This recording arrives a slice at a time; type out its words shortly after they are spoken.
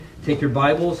take your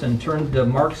Bibles and turn to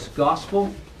Mark's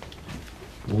Gospel.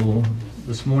 We'll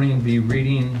this morning be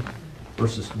reading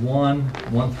verses 1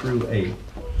 through 8.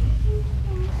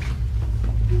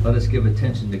 Let us give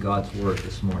attention to God's Word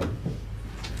this morning.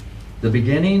 The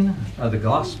beginning of the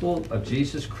Gospel of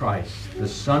Jesus Christ, the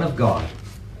Son of God,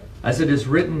 as it is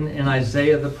written in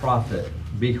Isaiah the prophet,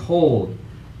 "Behold,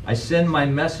 I send my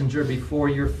messenger before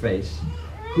your face,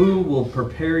 who will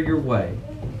prepare your way.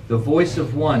 The voice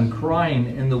of one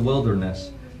crying in the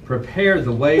wilderness, prepare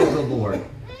the way of the Lord,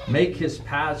 make his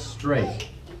paths straight."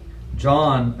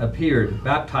 John appeared,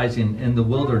 baptizing in the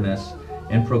wilderness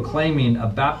and proclaiming a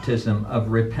baptism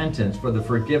of repentance for the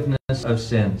forgiveness of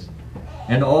sins.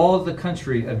 And all the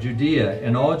country of Judea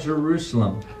and all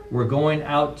Jerusalem were going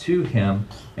out to him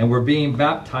and were being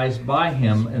baptized by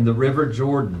him in the river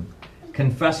Jordan,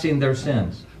 confessing their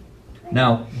sins.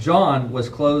 Now John was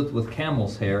clothed with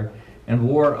camel's hair and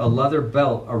wore a leather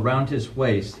belt around his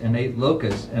waist and ate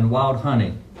locusts and wild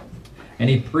honey. And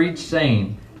he preached,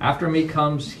 saying, "After me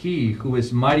comes he who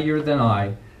is mightier than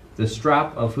I, the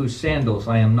strap of whose sandals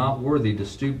I am not worthy to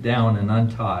stoop down and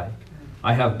untie.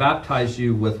 I have baptized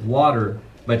you with water,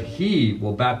 but he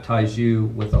will baptize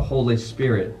you with the Holy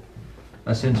Spirit."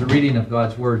 Since the reading of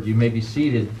God's Word, you may be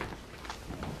seated.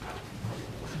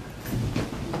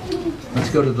 Let's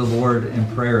go to the Lord in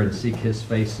prayer and seek His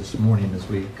face this morning as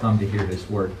we come to hear His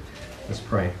Word. Let's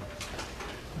pray.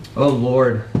 Oh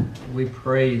Lord, we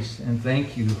praise and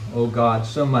thank you, oh God,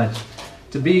 so much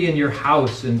to be in your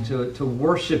house and to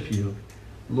worship you.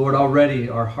 Lord, already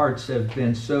our hearts have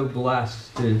been so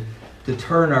blessed to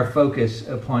turn our focus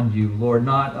upon you, Lord,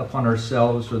 not upon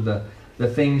ourselves or the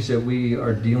things that we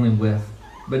are dealing with.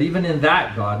 But even in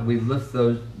that, God, we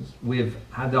have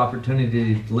had the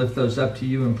opportunity to lift those up to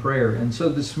you in prayer. And so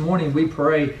this morning we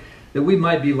pray that we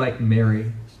might be like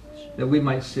Mary, that we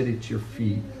might sit at your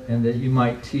feet and that you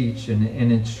might teach and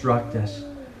instruct us.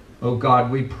 Oh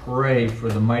God, we pray for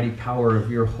the mighty power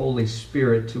of your Holy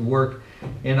Spirit to work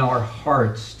in our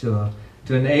hearts to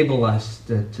enable us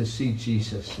to see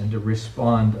Jesus and to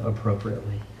respond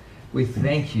appropriately. We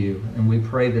thank you and we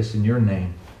pray this in your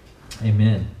name.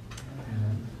 Amen.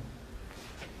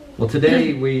 Well,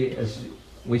 today, as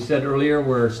we said earlier,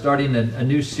 we're starting a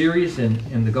new series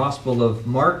in the Gospel of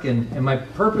Mark. And my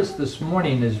purpose this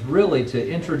morning is really to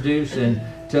introduce and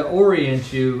to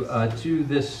orient you to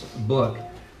this book,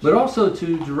 but also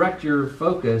to direct your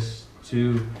focus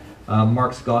to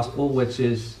Mark's Gospel, which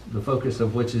is the focus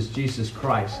of which is Jesus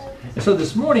Christ. And so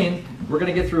this morning, we're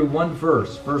going to get through one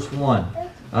verse, verse 1.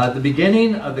 The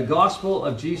beginning of the Gospel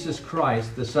of Jesus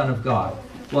Christ, the Son of God.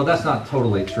 Well, that's not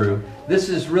totally true. This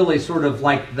is really sort of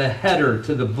like the header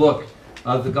to the book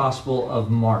of the Gospel of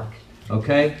Mark.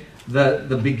 Okay?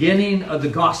 The beginning of the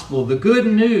Gospel, the good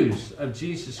news of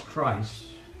Jesus Christ,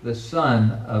 the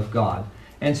Son of God.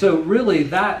 And so really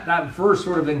that verse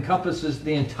sort of encompasses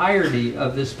the entirety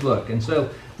of this book. And so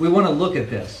we want to look at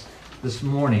this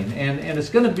morning. And it's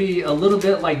going to be a little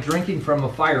bit like drinking from a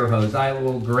fire hose. I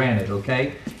will grant it,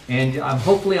 okay? And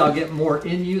hopefully I'll get more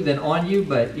in you than on you,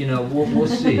 but we'll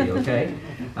see, okay?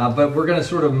 But we're going to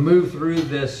sort of move through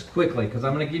this quickly because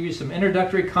I'm going to give you some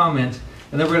introductory comments,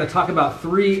 and then we're going to talk about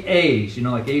 3 A's,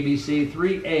 like ABC,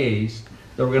 3 A's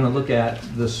that we're going to look at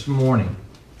this morning.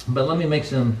 But let me make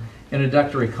some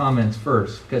introductory comments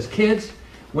first, because kids,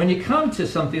 when you come to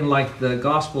something like the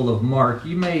Gospel of Mark,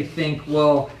 you may think,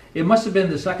 well, it must have been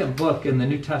the second book in the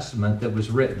New Testament that was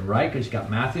written, right? Because you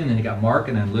got Matthew, and then you got Mark,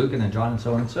 and then Luke, and then John, and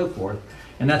so on and so forth.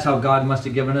 And that's how God must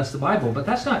have given us the Bible. But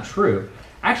that's not true.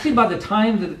 Actually, by the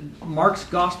time that Mark's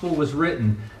Gospel was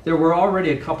written, there were already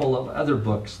a couple of other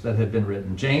books that had been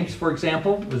written. James, for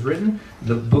example, was written.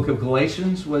 The book of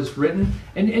Galatians was written.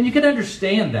 And you can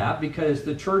understand that because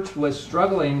the church was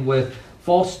struggling with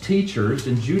false teachers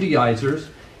and Judaizers,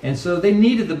 and so they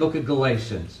needed the book of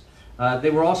Galatians.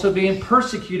 They were also being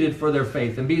persecuted for their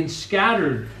faith and being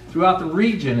scattered throughout the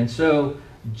region. And so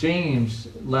James'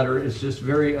 letter is just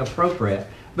very appropriate.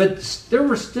 But there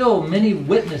were still many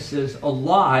witnesses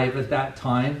alive at that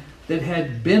time that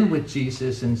had been with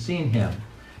Jesus and seen him.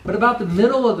 But about the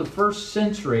middle of the first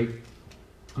century,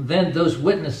 then those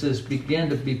witnesses began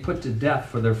to be put to death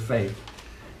for their faith.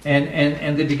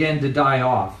 And they began to die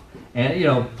off.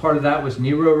 And, part of that was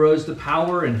Nero rose to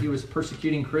power and he was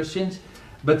persecuting Christians.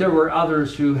 But there were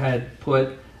others who had put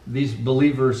these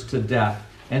believers to death.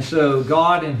 And so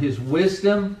God, in his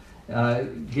wisdom,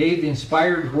 gave the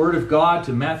inspired word of God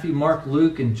to Matthew, Mark,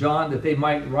 Luke, and John that they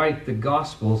might write the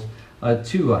Gospels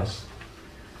to us.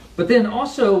 But then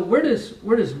also, where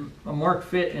does Mark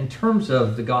fit in terms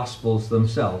of the Gospels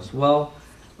themselves? Well,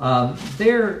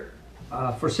 they're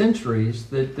for centuries,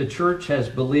 the church has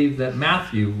believed that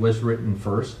Matthew was written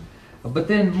first, but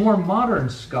then more modern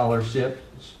scholarship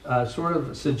sort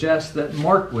of suggests that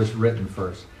Mark was written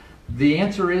first. The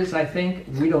answer is, I think,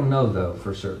 we don't know though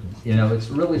for certain. It's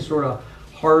really sort of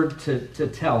hard to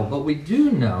tell, but we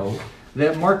do know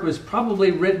that Mark was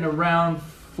probably written around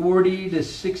 40 to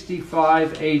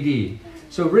 65 AD.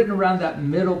 So written around that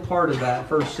middle part of that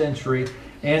first century,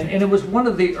 and it was one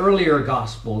of the earlier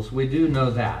Gospels, we do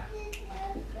know that.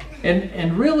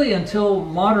 And really until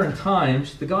modern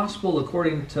times, the Gospel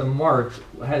according to Mark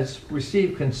has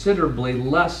received considerably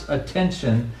less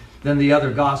attention than the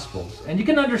other Gospels. And you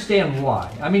can understand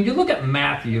why. I mean, you look at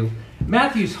Matthew.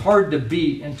 Matthew's hard to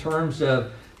beat in terms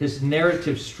of his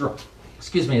narrative structure,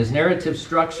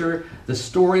 the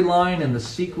storyline and the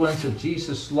sequence of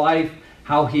Jesus' life,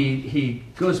 how he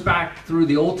goes back through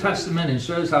the Old Testament and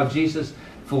shows how Jesus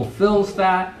fulfills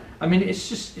that. I mean, it's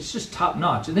just top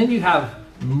notch. And then you have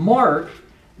Mark,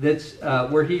 that's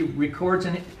where he records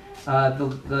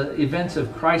the events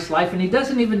of Christ's life, and he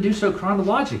doesn't even do so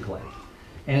chronologically.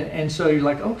 And so you're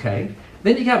like, okay.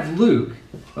 Then you have Luke.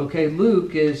 Okay,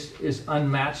 Luke is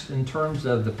unmatched in terms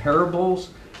of the parables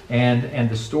and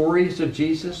the stories of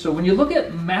Jesus. So when you look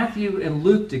at Matthew and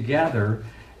Luke together,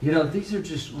 these are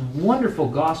just wonderful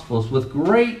Gospels with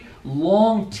great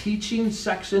long teaching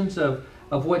sections of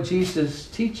what Jesus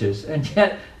teaches. And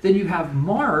yet then you have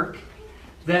Mark,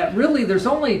 that really there's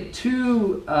only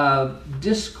two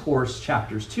discourse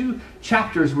chapters, two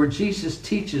chapters where Jesus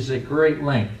teaches at great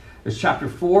length. There's chapter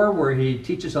 4 where he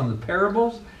teaches on the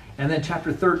parables, and then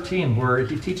chapter 13 where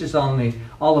he teaches on the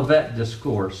Olivet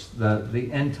discourse, the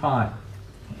end time,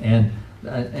 and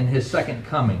his second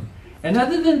coming. And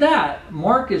other than that,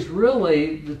 Mark is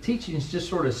really, the teaching's just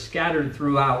sort of scattered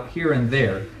throughout here and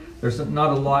there. There's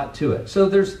not a lot to it. So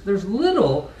there's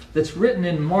little that's written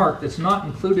in Mark that's not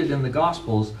included in the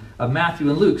Gospels of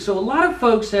Matthew and Luke. So a lot of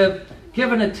folks have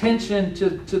given attention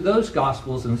to those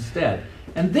Gospels instead.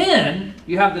 And then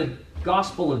you have the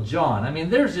Gospel of John. I mean,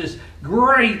 there's this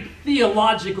great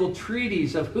theological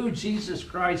treatise of who Jesus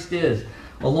Christ is,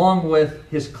 along with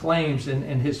his claims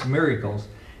and his miracles.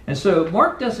 And so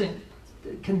Mark doesn't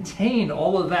contain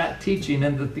all of that teaching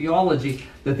and the theology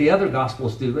that the other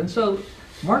Gospels do. And so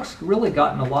Mark's really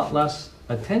gotten a lot less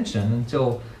attention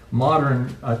until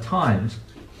modern times.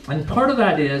 And part of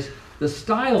that is the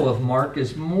style of Mark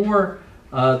is more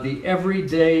the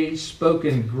everyday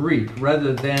spoken Greek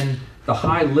rather than the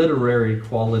high literary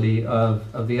quality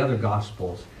of the other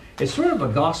Gospels. It's sort of a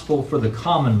gospel for the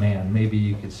common man, maybe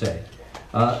you could say.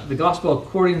 The Gospel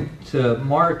according to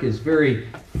Mark is very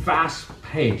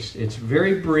fast-paced. It's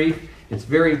very brief. It's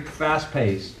very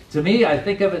fast-paced. To me, I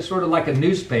think of it sort of like a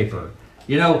newspaper.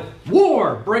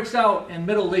 War breaks out in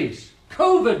Middle East.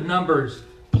 COVID numbers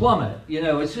plummet.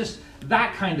 It's just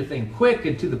that kind of thing, quick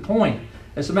and to the point.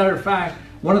 As a matter of fact,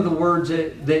 one of the words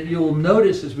that you'll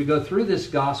notice as we go through this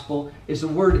gospel is the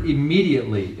word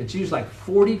immediately. It's used like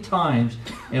 40 times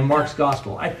in Mark's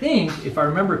gospel. I think, if I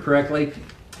remember correctly,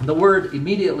 the word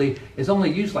immediately is only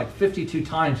used like 52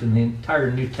 times in the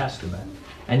entire New Testament.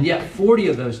 And yet 40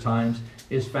 of those times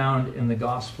is found in the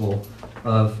Gospel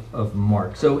of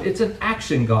Mark. So it's an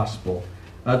action gospel.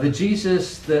 The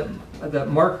Jesus that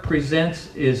Mark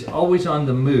presents is always on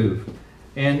the move.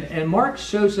 And Mark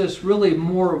shows us really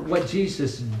more what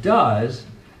Jesus does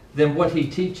than what he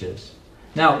teaches.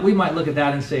 Now, we might look at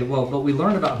that and say, well, but we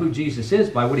learn about who Jesus is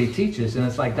by what he teaches. And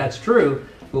it's like, that's true.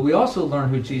 But we also learn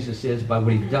who Jesus is by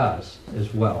what he does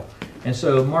as well. And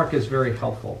so Mark is very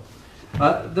helpful.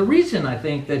 The reason I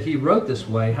think that he wrote this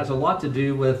way has a lot to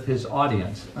do with his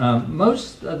audience.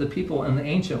 Most of the people in the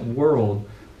ancient world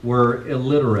were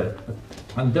illiterate,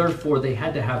 and therefore they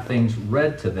had to have things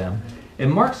read to them.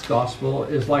 And Mark's gospel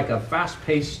is like a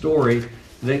fast-paced story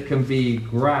that can be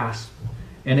grasped,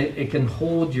 and it can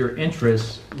hold your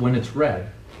interest when it's read.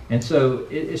 And so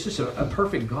it's just a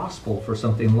perfect gospel for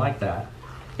something like that.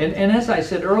 And as I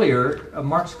said earlier,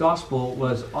 Mark's gospel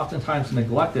was oftentimes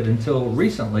neglected until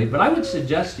recently, but I would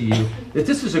suggest to you that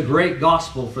this is a great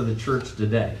gospel for the church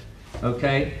today.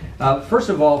 Okay? First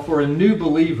of all, for a new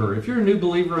believer, if you're a new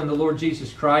believer in the Lord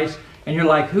Jesus Christ, and you're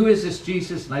like, who is this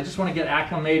Jesus? And I just want to get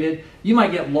acclimated. You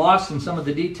might get lost in some of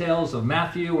the details of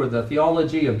Matthew or the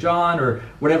theology of John or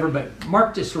whatever, but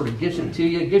Mark just sort of gives it to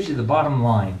you, gives you the bottom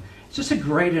line. It's just a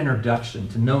great introduction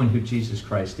to knowing who Jesus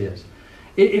Christ is.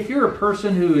 If you're a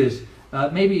person who is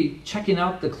maybe checking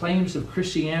out the claims of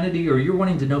Christianity, or you're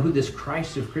wanting to know who this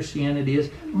Christ of Christianity is,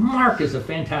 Mark is a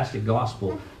fantastic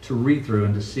gospel to read through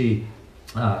and to see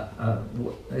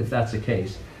if that's the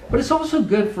case. But it's also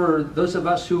good for those of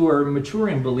us who are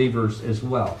maturing believers as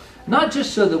well. Not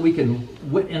just so that we can,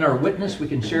 in our witness, we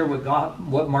can share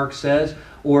what Mark says,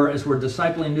 or as we're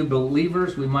discipling new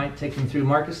believers, we might take them through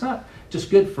Mark. It's not just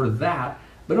good for that,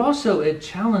 but also it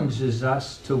challenges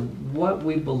us to what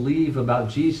we believe about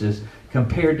Jesus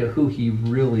compared to who he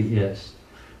really is.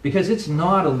 Because it's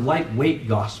not a lightweight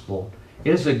gospel.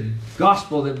 It is a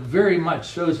gospel that very much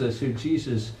shows us who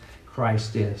Jesus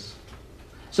Christ is.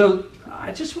 So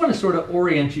I just want to sort of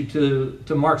orient you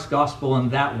to Mark's gospel in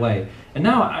that way. And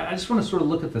now I just want to sort of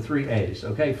look at the 3 A's,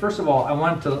 okay? First of all, I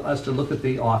want us to look at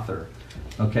the author,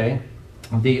 okay?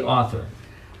 The author.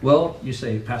 Well, you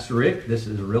say, Pastor Rick, this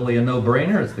is really a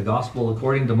no-brainer. It's the gospel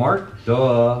according to Mark.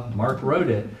 Duh, Mark wrote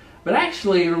it. But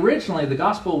actually, originally, the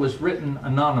gospel was written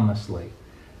anonymously.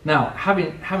 Now,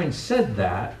 having said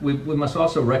that, we must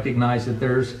also recognize that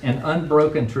there's an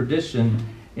unbroken tradition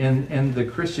in the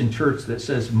Christian church that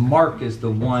says Mark is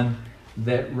the one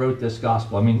that wrote this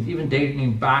gospel. I mean, even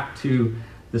dating back to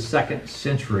the 2nd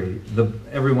century,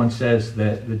 everyone says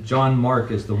that John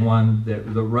Mark is the one that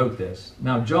wrote this.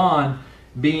 Now, John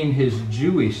being his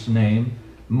Jewish name,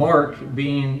 Mark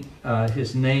being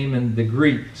his name in the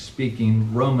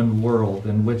Greek-speaking Roman world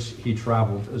in which he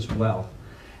traveled as well.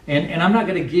 And I'm not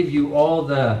going to give you all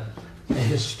the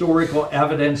historical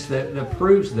evidence that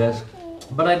proves this,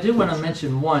 but I do want to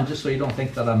mention one, just so you don't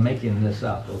think that I'm making this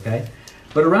up, okay?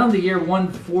 But around the year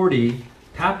 140,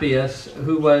 Papias,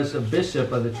 who was a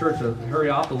bishop of the church of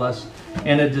Hierapolis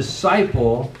and a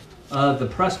disciple of the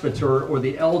presbyter or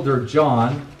the elder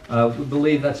John, we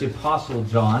believe that's the Apostle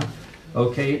John,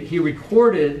 okay? He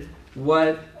recorded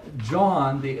what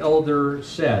John the elder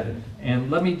said.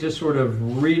 And let me just sort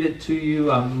of read it to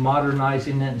you. I'm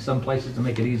modernizing it in some places to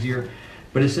make it easier.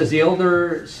 But it says, the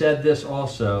elder said this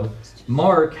also.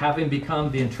 Mark, having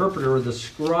become the interpreter or the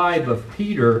scribe of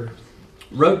Peter,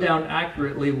 wrote down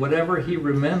accurately whatever he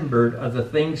remembered of the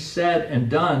things said and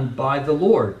done by the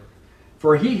Lord.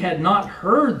 For he had not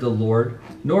heard the Lord,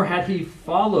 nor had he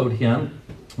followed him.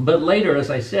 But later, as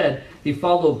I said, he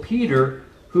followed Peter,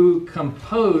 who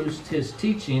composed his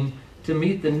teaching to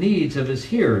meet the needs of his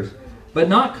hearers, but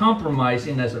not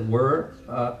compromising, as it were,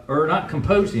 or not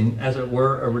composing, as it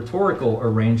were, a rhetorical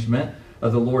arrangement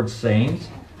of the Lord's sayings,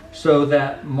 so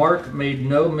that Mark made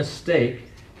no mistake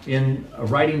in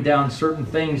writing down certain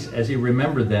things as he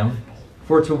remembered them.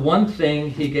 For to one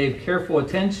thing he gave careful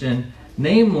attention,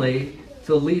 namely,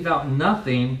 to leave out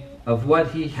nothing of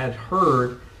what he had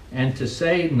heard and to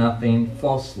say nothing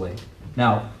falsely.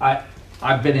 Now,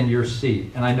 I've been in your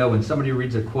seat, and I know when somebody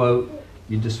reads a quote,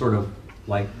 you just sort of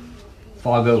like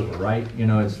fog over, right? You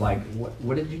know, it's like,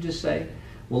 what did you just say?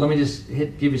 Well, let me just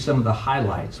give you some of the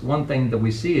highlights. One thing that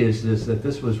we see is that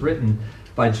this was written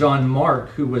by John Mark,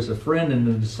 who was a friend and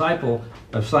a disciple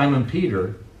of Simon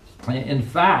Peter. In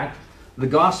fact, the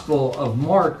Gospel of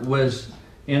Mark was,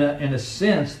 in a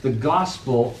sense, the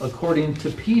Gospel according to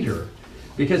Peter,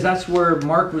 because that's where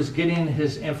Mark was getting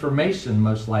his information,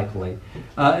 most likely.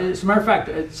 As a matter of fact,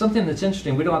 it's something that's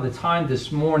interesting. We don't have the time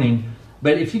this morning,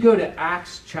 but if you go to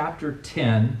Acts chapter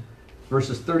 10,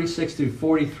 verses 36 through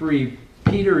 43,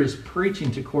 Peter is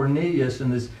preaching to Cornelius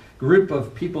and this group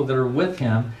of people that are with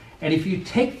him. And if you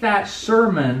take that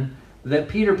sermon that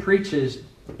Peter preaches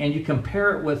and you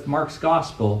compare it with Mark's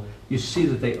gospel, you see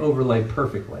that they overlay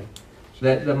perfectly.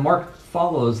 That Mark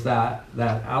follows that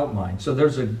outline. So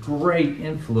there's a great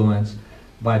influence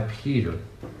by Peter.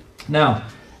 Now,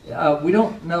 we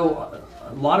don't know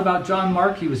a lot about John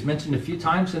Mark. He was mentioned a few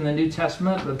times in the New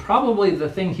Testament, but probably the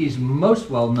thing he's most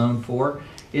well known for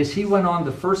is he went on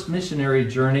the first missionary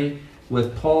journey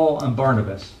with Paul and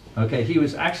Barnabas. Okay, he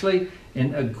was actually,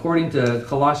 according to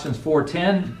Colossians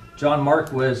 4:10, John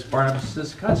Mark was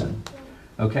Barnabas' cousin.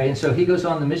 Okay, and so he goes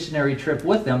on the missionary trip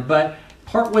with them, but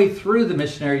partway through the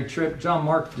missionary trip, John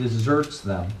Mark deserts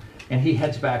them, and he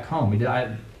heads back home.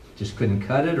 I just couldn't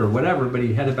cut it or whatever, but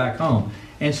he headed back home.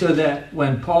 And so that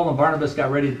when Paul and Barnabas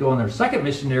got ready to go on their second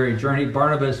missionary journey,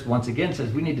 Barnabas once again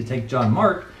says, we need to take John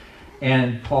Mark.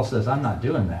 And Paul says, I'm not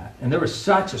doing that. And there was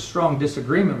such a strong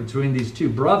disagreement between these two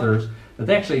brothers that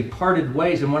they actually parted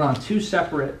ways and went on two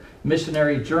separate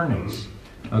missionary journeys.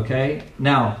 Okay?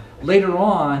 Now, later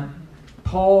on,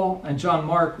 Paul and John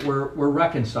Mark were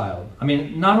reconciled. I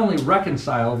mean, not only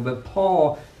reconciled, but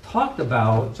Paul talked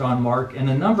about John Mark in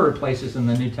a number of places in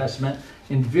the New Testament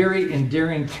in very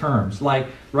endearing terms, like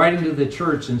writing to the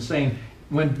church and saying,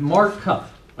 if Mark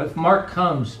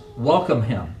comes, welcome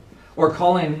him. Or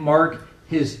calling Mark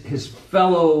his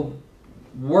fellow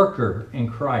worker in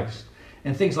Christ,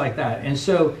 and things like that. And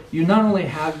so you not only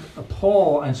have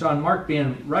Paul and John Mark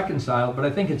being reconciled, but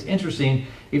I think it's interesting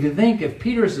if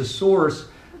Peter is the source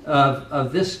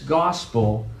of this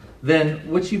gospel, then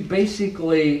what you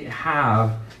basically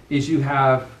have is you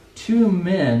have two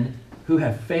men who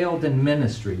have failed in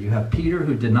ministry. You have Peter,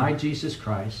 who denied Jesus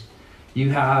Christ.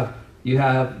 You have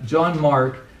John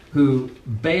Mark, who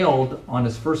bailed on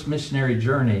his first missionary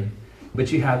journey.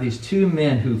 But you have these two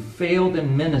men who failed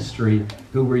in ministry,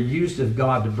 who were used of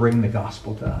God to bring the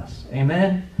gospel to us.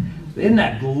 Amen? Isn't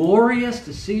that glorious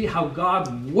to see how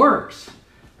God works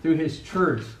through his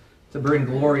church to bring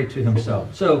glory to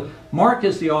himself? So Mark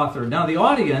is the author. Now the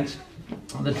audience,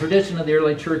 the tradition of the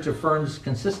early church affirms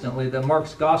consistently that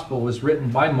Mark's gospel was written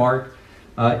by Mark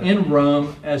in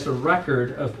Rome as a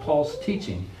record of Paul's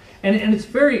teaching. And it's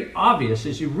very obvious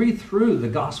as you read through the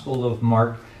gospel of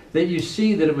Mark that you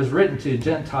see that it was written to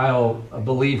Gentile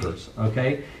believers,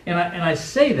 okay? And I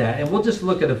say that, and we'll just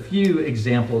look at a few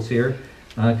examples here,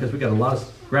 because we got a lot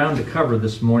of ground to cover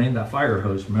this morning, that fire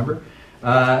hose, remember?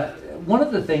 One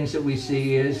of the things that we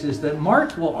see is that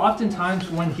Mark will oftentimes,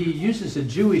 when he uses a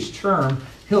Jewish term,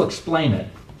 he'll explain it.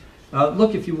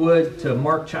 Look, if you would, to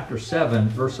Mark chapter 7,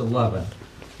 verse 11.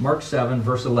 Mark 7,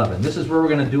 verse 11. This is where we're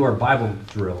going to do our Bible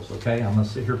drills, okay? I'm going to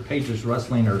sit here, pages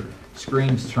rustling or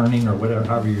screens turning or whatever,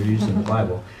 however you're using the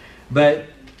Bible. But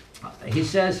he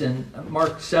says in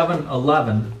Mark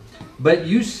 7:11, "But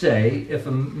you say, if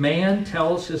a man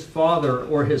tells his father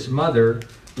or his mother,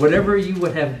 whatever you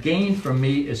would have gained from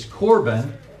me is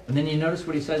Corban," and then you notice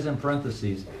what he says in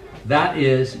parentheses, "that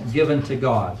is given to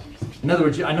God." In other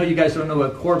words, I know you guys don't know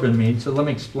what Corban means, so let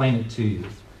me explain it to you.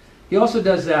 He also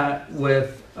does that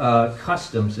with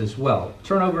customs as well.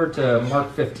 Turn over to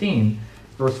Mark 15,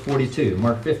 verse 42.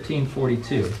 Mark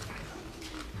 15:42.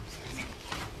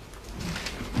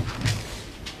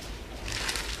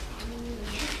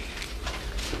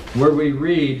 Where we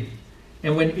read,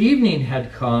 "And when evening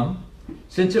had come,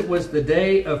 since it was the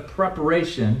day of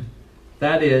preparation,"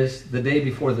 that is, the day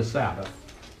before the Sabbath.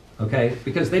 Okay?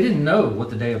 Because they didn't know what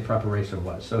the day of preparation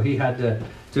was. So he had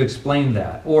to explain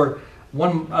that. Or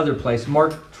one other place,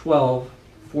 Mark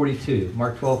 12:42.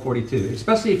 Mark 12:42.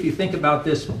 Especially if you think about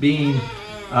this being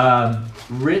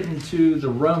written to the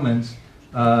Romans,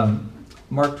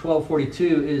 Mark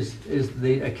 12:42 is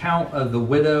the account of the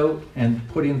widow and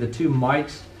putting the two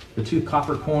mites, the two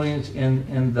copper coins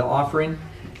in the offering.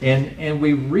 And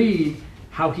we read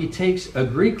how he takes a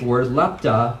Greek word,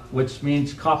 lepta, which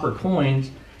means copper coins,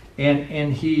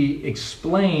 and he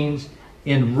explains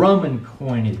in Roman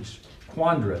coinage,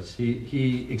 quandras.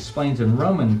 He explains in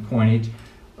Roman coinage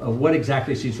what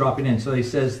exactly she's dropping in. So he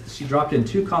says she dropped in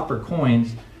 2 copper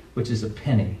coins, which is a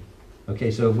penny. Okay,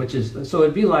 so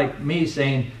it'd be like me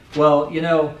saying, well, you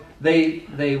know,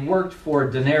 they worked for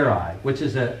denarii, which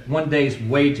is one day's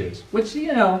wages, which,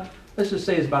 you know, let's just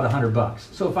say is about $100.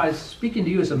 So if I was speaking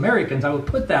to you as Americans, I would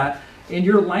put that in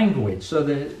your language so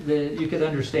that you could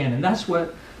understand. And that's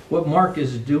what Mark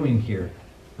is doing here.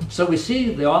 So we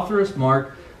see the author is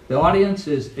Mark, the audience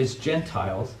is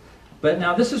Gentiles. But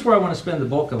now this is where I want to spend the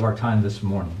bulk of our time this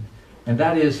morning. And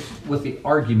that is with the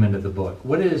argument of the book.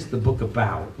 What is the book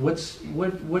about? What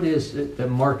is it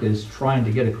that Mark is trying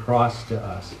to get across to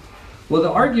us? Well, the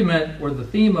argument or the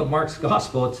theme of Mark's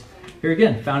gospel, it's here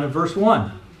again, found in verse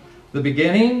 1. The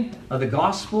beginning of the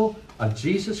gospel of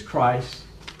Jesus Christ,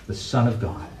 the Son of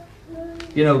God.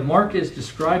 You know, Mark is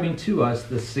describing to us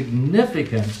the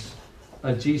significance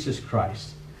of Jesus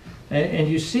Christ. And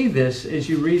you see this as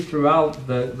you read throughout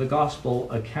the gospel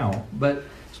account. But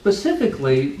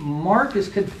specifically, Mark is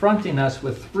confronting us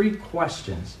with 3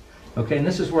 questions. Okay, and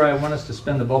this is where I want us to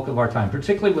spend the bulk of our time,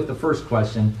 particularly with the first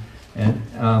question.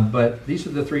 But these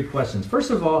are the 3 questions. First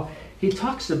of all, he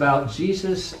talks about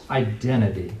Jesus'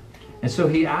 identity. And so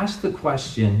he asks the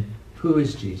question, who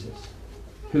is Jesus?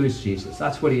 Who is Jesus?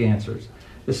 That's what he answers.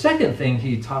 The second thing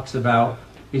he talks about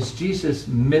is Jesus'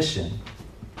 mission.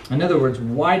 In other words,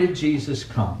 why did Jesus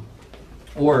come?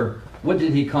 Or what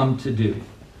did he come to do?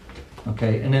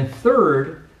 Okay, and then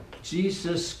third,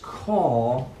 Jesus'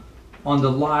 call on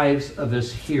the lives of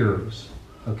his hearers.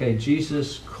 Okay,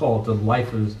 Jesus' call to the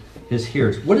life of his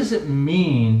hearers. What does it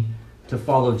mean to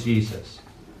follow Jesus?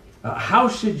 How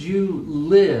should you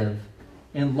live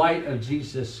in light of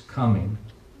Jesus coming?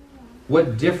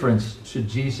 What difference should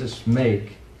Jesus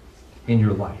make in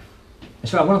your life? And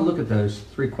so I want to look at those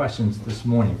 3 questions this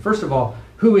morning. First of all,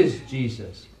 who is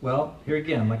Jesus? Well, here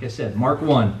again, like I said, Mark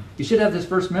 1. You should have this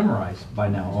verse memorized by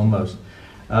now, almost.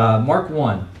 Mark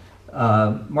 1.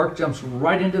 Mark jumps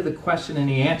right into the question and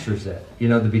he answers it. You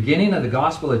know, the beginning of the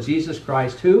gospel of Jesus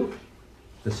Christ, who?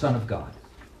 The Son of God.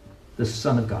 The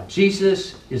Son of God.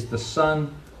 Jesus is the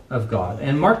Son of God.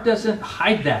 And Mark doesn't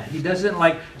hide that. He doesn't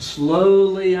like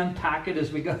slowly unpack it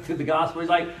as we go through the gospel. He's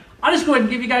like, I'll just go ahead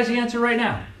and give you guys the answer right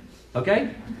now.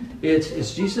 Okay?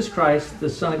 It's Jesus Christ, the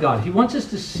Son of God. He wants us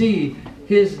to see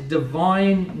his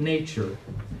divine nature.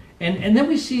 And then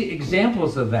we see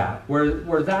examples of that,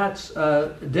 where that's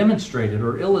demonstrated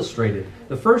or illustrated.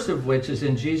 The first of which is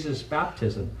in Jesus'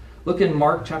 baptism. Look in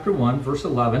Mark chapter 1, verse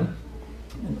 11,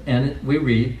 and we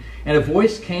read, "And a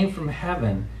voice came from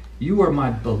heaven, 'You are my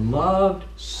beloved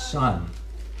Son.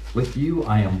 With you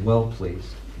I am well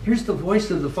pleased.'" Here's the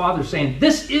voice of the Father saying,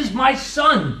 "This is my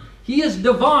Son. He is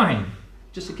divine."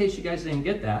 Just in case you guys didn't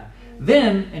get that.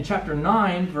 Then in chapter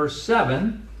 9, verse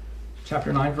 7,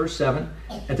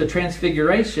 at the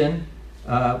Transfiguration,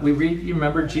 we read, you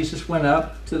remember, Jesus went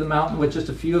up to the mountain with just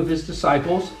a few of his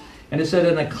disciples, and it said,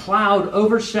 "And a cloud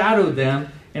overshadowed them,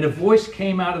 and a voice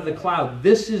came out of the cloud,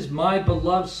 'This is my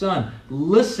beloved Son.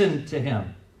 Listen to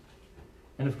him.'"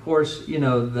 And of course, you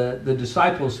know, the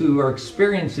disciples who are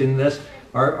experiencing this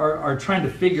are trying to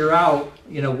figure out,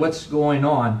 you know, what's going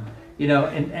on. You know,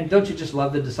 and don't you just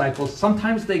love the disciples?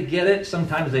 Sometimes they get it,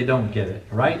 sometimes they don't get it,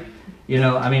 right? You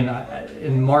know, I mean,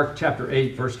 in Mark chapter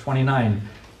 8, verse 29,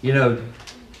 you know,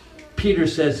 Peter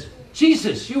says,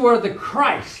 "Jesus, you are the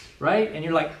Christ," right? And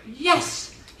you're like,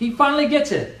 yes, he finally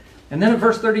gets it. And then in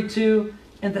verse 32,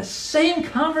 in the same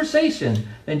conversation,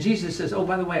 then Jesus says, "Oh,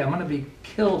 by the way, I'm going to be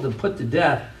killed and put to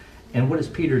death." And what does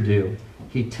Peter do?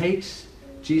 He takes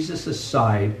Jesus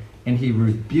aside and he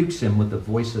rebukes him with the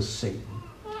voice of Satan.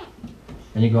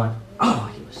 And you're going, oh,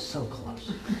 he was so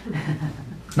close.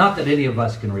 Not that any of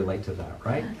us can relate to that,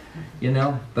 right? You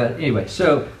know? But anyway,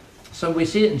 so we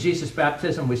see it in Jesus'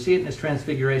 baptism. We see it in his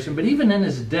transfiguration. But even in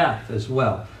his death as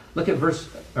well. Look at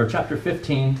chapter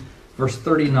 15, verse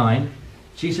 39.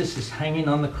 Jesus is hanging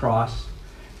on the cross.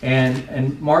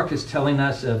 And Mark is telling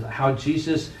us of how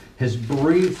Jesus has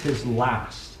breathed his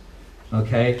last.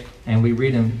 Okay? And we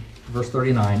read in verse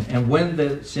 39. "And when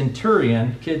the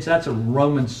centurion," kids, that's a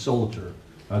Roman soldier.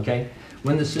 Okay?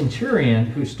 "When the centurion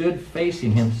who stood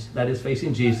facing him," that is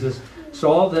facing Jesus,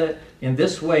 "saw that in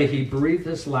this way he breathed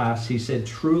his last, he said,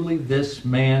 'Truly this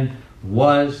man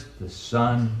was the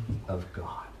Son of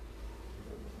God.'"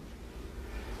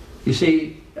 You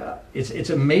see, it's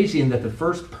amazing that the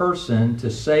first person to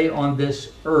say on this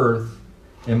earth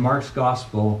in Mark's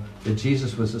gospel that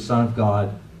Jesus was the Son of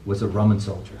God was a Roman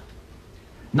soldier.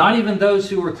 Not even those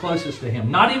who were closest to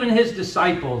him, not even his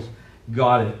disciples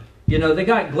got it. You know, they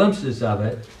got glimpses of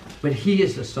it, but he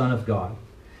is the Son of God.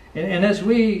 And as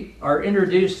we are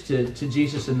introduced to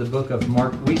Jesus in the book of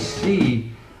Mark, we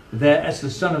see that as the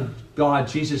Son of God,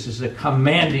 Jesus is a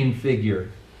commanding figure.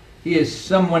 He is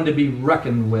someone to be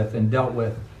reckoned with and dealt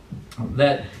with.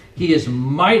 That he is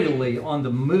mightily on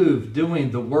the move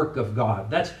doing the work of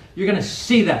God. You're going to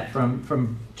see that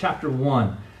from chapter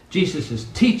 1. Jesus is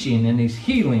teaching and he's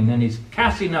healing and he's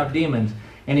casting out demons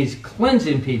and he's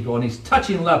cleansing people and he's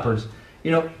touching lepers.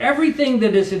 You know, everything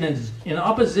that is in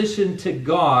opposition to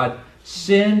God,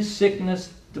 sin,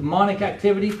 sickness, demonic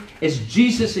activity, as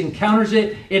Jesus encounters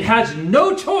it, it has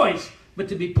no choice but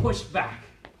to be pushed back.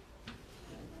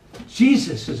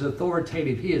 Jesus is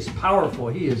authoritative. He is powerful.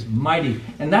 He is mighty.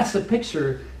 And that's the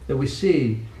picture that we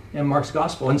see in Mark's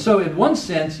gospel. And so in one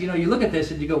sense, you know, you look at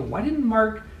this and you go, why didn't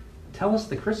Mark tell us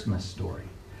the Christmas story?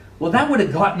 Well, that would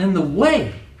have gotten in the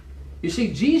way. You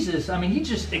see, Jesus, I mean, he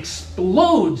just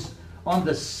explodes on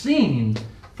the scene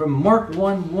from Mark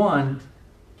 1:1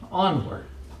 onward.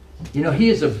 You know, he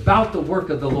is about the work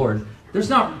of the Lord. There's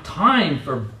not time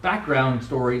for background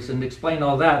stories and explain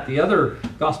all that. The other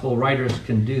gospel writers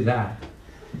can do that.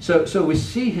 So we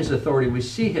see his authority, we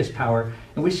see his power,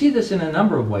 and we see this in a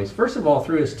number of ways. First of all,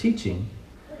 through his teaching.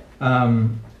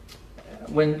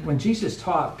 When Jesus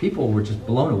taught, people were just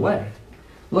blown away.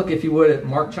 Look, if you would, at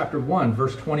Mark chapter 1,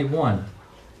 verse 21.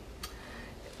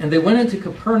 "And they went into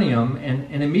Capernaum,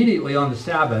 and immediately on the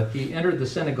Sabbath he entered the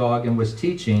synagogue and was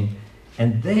teaching,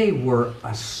 and they were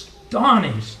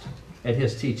astonished at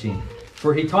his teaching.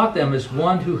 For he taught them as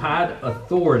one who had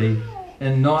authority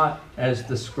and not as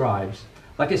the scribes."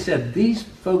 Like I said, these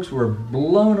folks were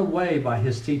blown away by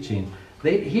his teaching.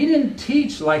 He didn't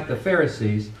teach like the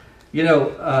Pharisees. You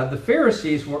know, the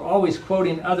Pharisees were always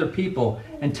quoting other people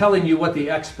and telling you what the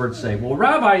experts say. Well,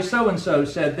 Rabbi so-and-so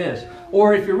said this.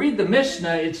 Or if you read the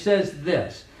Mishnah, it says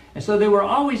this. And so they were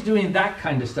always doing that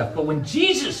kind of stuff. But when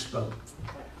Jesus spoke,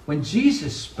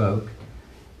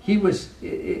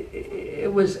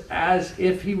 it was as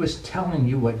if he was telling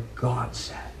you what God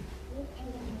said.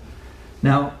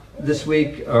 Now, this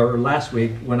week, or last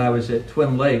week, when I was at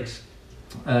Twin Lakes,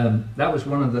 that was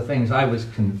one of the things I was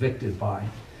convicted by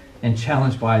and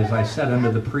challenged by as I sat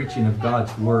under the preaching of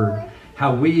God's Word.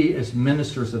 how we as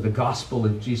ministers of the gospel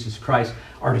of Jesus Christ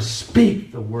are to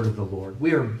speak the word of the Lord.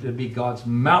 We are to be God's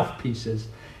mouthpieces.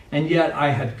 And yet I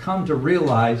had come to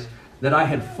realize that I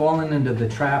had fallen into the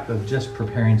trap of just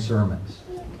preparing sermons.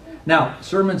 Now,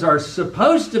 sermons are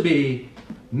supposed to be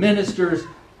ministers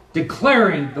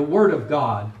declaring the word of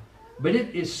God, but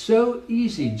it is so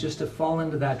easy just to fall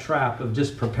into that trap of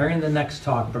just preparing the next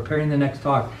talk,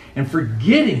 and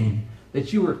forgetting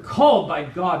that you were called by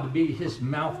God to be his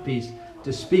mouthpiece,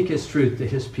 to speak his truth to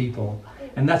his people.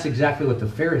 And that's exactly what the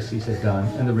Pharisees had done,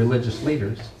 and the religious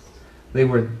leaders. They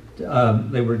were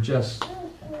just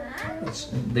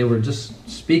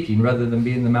speaking rather than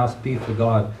being the mouthpiece of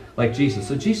God like Jesus.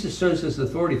 So Jesus shows his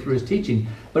authority through his teaching,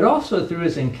 but also through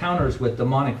his encounters with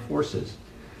demonic forces.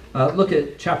 Look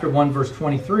at chapter 1, verse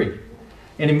 23.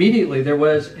 And immediately there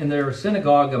was in their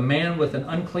synagogue a man with an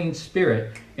unclean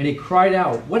spirit, and he cried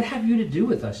out, "What have you to do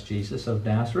with us, Jesus of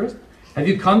Nazareth? Have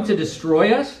you come to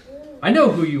destroy us? I know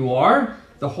who you are,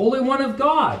 the Holy One of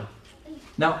God."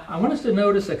 Now, I want us to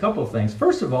notice a couple of things.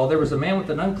 First of all, there was a man with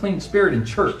an unclean spirit in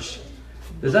church.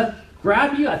 Does that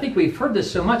grab you? I think we've heard this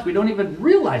so much we don't even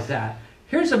realize that.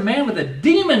 Here's a man with a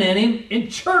demon in him in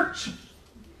church.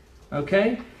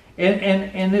 Okay?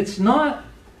 And it's not,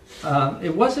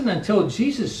 it wasn't until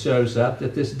Jesus shows up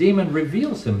that this demon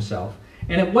reveals himself.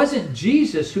 And it wasn't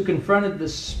Jesus who confronted the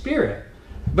spirit,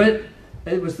 but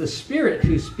it was the spirit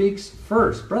who speaks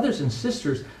first. Brothers and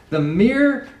sisters, the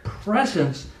mere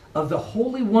presence of the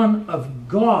Holy One of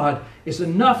God is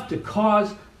enough to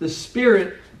cause the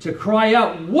spirit to cry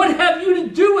out, "What have you to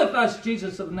do with us,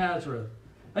 Jesus of Nazareth?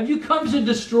 Have you come to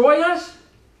destroy us?"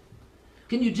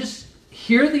 Can you just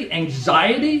hear the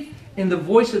anxiety in the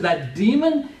voice of that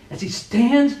demon as he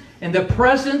stands in the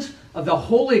presence of the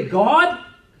Holy God?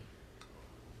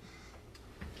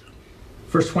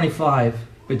 Verse 25,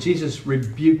 but Jesus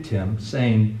rebuked him,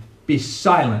 saying, "Be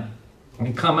silent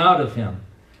and come out of him."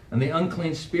 And the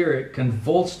unclean spirit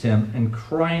convulsed him, and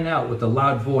crying out with a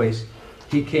loud voice,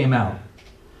 he came out.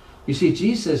 You see,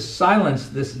 Jesus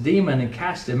silenced this demon and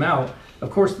cast him out.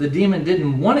 Of course, the demon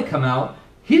didn't want to come out.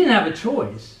 He didn't have a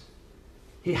choice.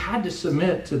 He had to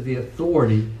submit to the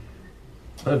authority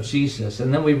of Jesus.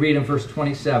 And then we read in verse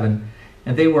 27,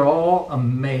 and they were all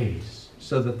amazed,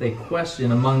 so that they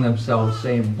questioned among themselves,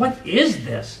 saying, "What is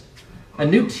this? A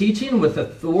new teaching with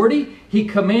authority? He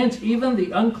commands even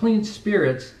the unclean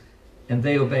spirits, and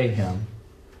they obey him."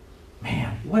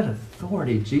 Man, what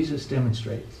authority Jesus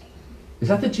demonstrates. Is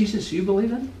that the Jesus you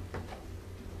believe in?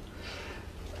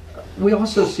 We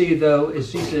also see, though,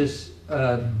 is Jesus,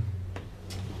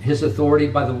 his authority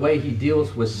by the way he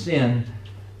deals with sin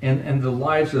and the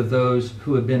lives of those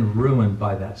who have been ruined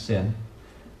by that sin.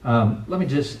 Let me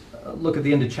just look at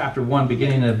the end of chapter 1,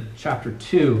 beginning of chapter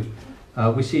 2.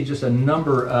 We see just a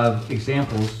number of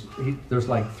examples. There's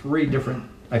like 3 different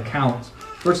accounts.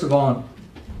 First of all, in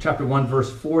chapter 1,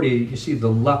 verse 40, you see the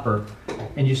leper,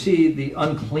 and you see the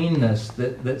uncleanness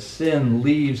that sin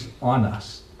leaves on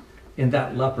us in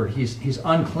that leper. He's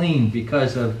unclean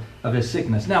because of his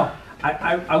sickness. Now,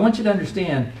 I want you to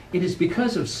understand, it is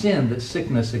because of sin that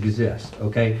sickness exists,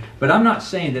 okay? But I'm not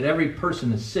saying that every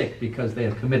person is sick because they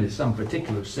have committed some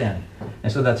particular sin,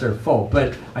 and so that's their fault.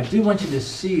 But I do want you to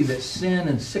see that sin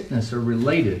and sickness are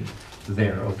related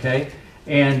there, okay?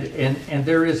 And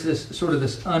there is this sort of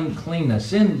this uncleanness.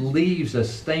 Sin leaves a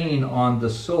stain on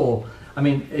the soul. I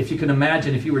mean, if you can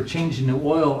imagine, if you were changing the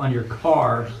oil on your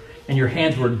car and your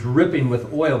hands were dripping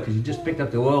with oil because you just picked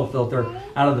up the oil filter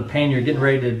out of the pan, you're getting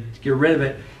ready to get rid of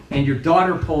it, and your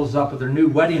daughter pulls up with her new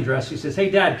wedding dress. She says, "Hey,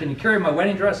 Dad, can you carry my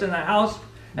wedding dress in the house?"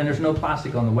 And there's no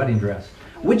plastic on the wedding dress.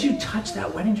 Would you touch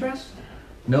that wedding dress?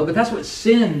 No, but that's what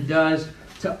sin does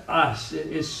to us.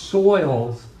 It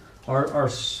soils our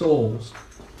souls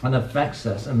and affects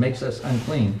us and makes us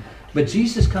unclean. But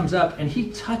Jesus comes up and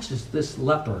he touches this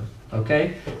leper,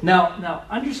 okay? Now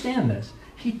understand this.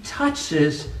 He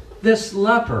touches this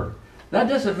leper. That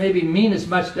doesn't maybe mean as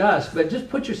much to us, but just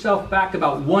put yourself back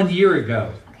about 1 year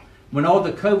ago when all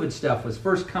the COVID stuff was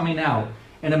first coming out.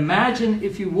 And imagine,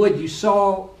 if you would, you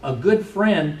saw a good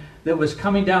friend that was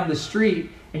coming down the street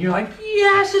and you're like,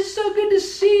 "Yes, it's so good to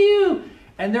see you."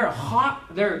 And they're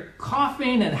hot, they're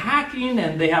coughing and hacking,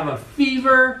 and they have a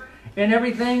fever and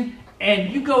everything.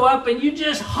 And you go up and you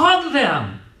just hug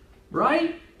them,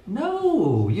 right?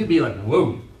 No, you'd be like,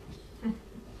 "Whoa,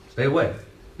 stay away.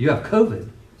 You have COVID,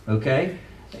 okay?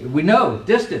 We know,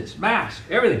 distance, mask,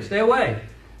 everything, stay away,"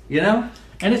 you know?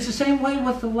 And it's the same way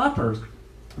with the lepers.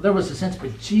 There was a sense,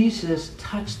 but Jesus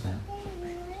touched them.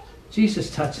 Jesus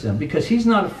touched them because he's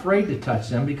not afraid to touch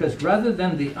them, because rather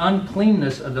than the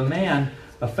uncleanness of the man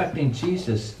affecting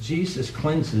Jesus, Jesus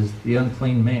cleanses the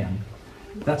unclean man.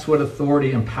 That's what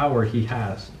authority and power he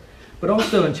has. But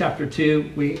also in chapter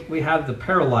 2, we have the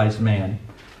paralyzed man.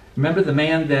 Remember the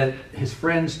man that his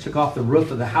friends took off the roof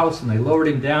of the house and they lowered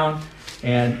him down,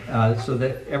 and so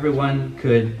that everyone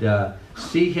could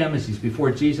see him as he's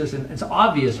before Jesus. And it's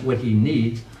obvious what he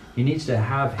needs. He needs to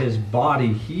have his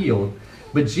body healed.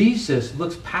 But Jesus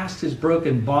looks past his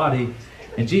broken body,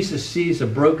 and Jesus sees a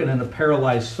broken and a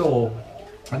paralyzed soul,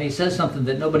 and he says something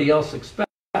that nobody else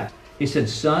expects. He said,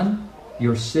 "Son,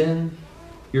 your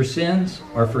sins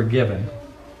are forgiven."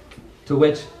 To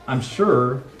which I'm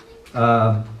sure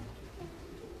the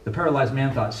paralyzed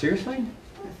man thought, seriously?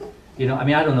 I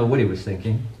don't know what he was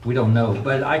thinking. We don't know.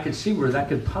 But I could see where that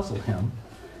could puzzle him.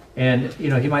 And,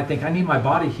 he might think, I need my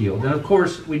body healed. And of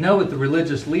course, we know what the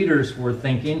religious leaders were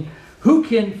thinking. Who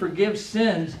can forgive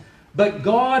sins but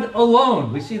God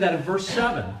alone? We see that in verse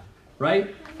 7,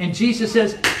 right? And Jesus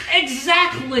says,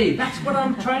 exactly, that's what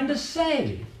I'm trying to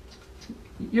say.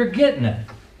 You're getting it.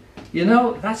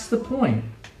 That's the point.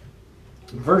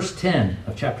 Verse 10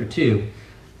 of chapter 2.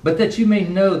 But that you may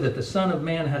know that the Son of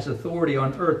Man has authority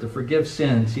on earth to forgive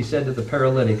sins, he said to the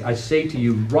paralytic, I say to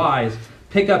you, rise,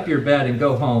 pick up your bed and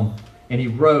go home. And he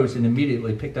rose and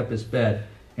immediately picked up his bed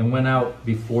and went out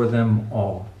before them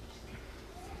all.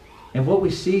 And what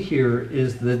we see here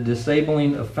is the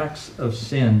disabling effects of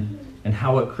sin and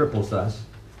how it cripples us.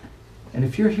 And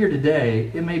if you're here today,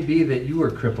 it may be that you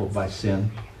are crippled by sin.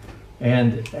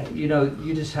 And,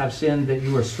 you just have sin that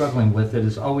you are struggling with that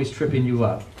is always tripping you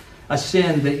up. A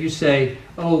sin that you say,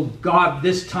 oh God,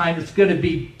 this time it's going to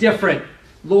be different.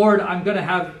 Lord, I'm going to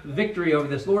have victory over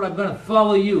this. Lord, I'm going to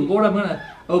follow you. Lord, I'm going to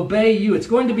obey you. It's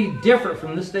going to be different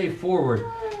from this day forward.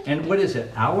 And what is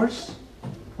it? Hours?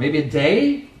 Maybe a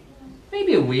day?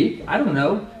 Maybe a week? I don't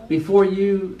know. Before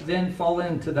you then fall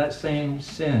into that same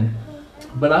sin.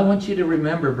 But I want you to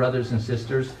remember, brothers and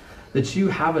sisters, that you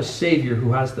have a Savior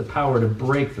who has the power to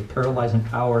break the paralyzing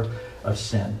power of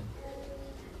sin.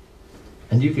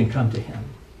 And you can come to him.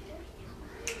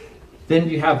 Then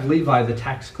you have Levi, the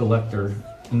tax collector,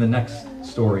 in the next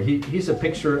story. He's a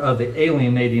picture of the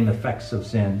alienating effects of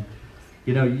sin.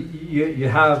 You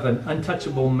have an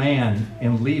untouchable man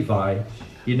in Levi.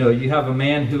 You have a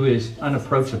man who is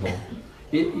unapproachable.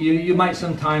 You might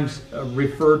sometimes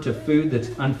refer to food that's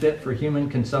unfit for human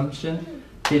consumption.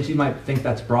 Kids, you might think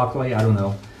that's broccoli. I don't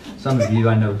know. Some of you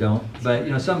I know don't.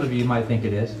 But some of you might think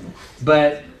it is.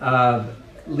 But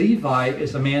Levi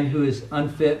is a man who is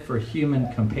unfit for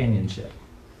human companionship.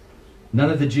 None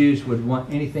of the Jews would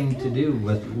want anything to do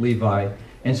with Levi.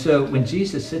 And so when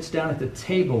Jesus sits down at the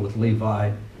table with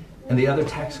Levi and the other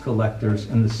tax collectors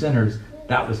and the sinners,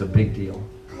 that was a big deal.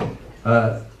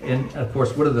 And of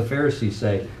course, what do the Pharisees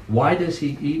say? Why does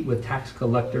he eat with tax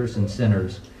collectors and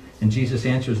sinners? And Jesus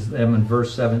answers them in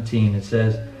verse 17. It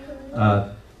says,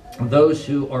 those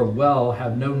who are well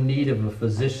have no need of a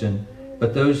physician,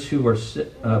 but those who are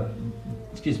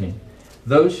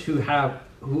those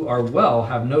who are well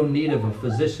have no need of a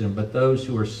physician, but those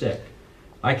who are sick.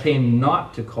 I came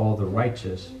not to call the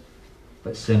righteous,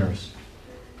 but sinners.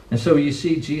 And so you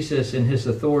see Jesus in his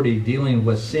authority dealing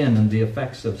with sin and the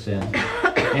effects of sin.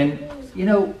 And,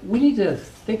 we need to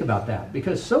think about that,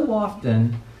 because so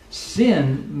often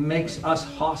sin makes us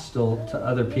hostile to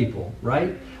other people,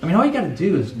 right? All you got to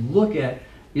do is look at,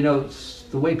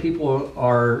 the way people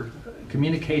are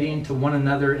communicating to one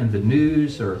another in the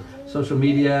news or social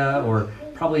media or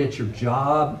probably at your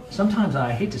job. Sometimes,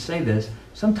 I hate to say this,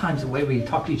 sometimes the way we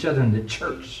talk to each other in the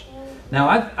church. Now,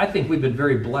 I think we've been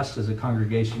very blessed as a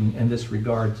congregation in this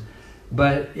regard,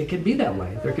 but it can be that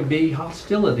way. There can be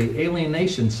hostility,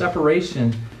 alienation,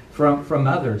 separation from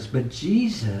others. But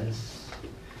Jesus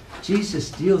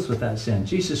deals with that sin.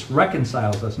 Jesus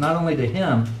reconciles us, not only to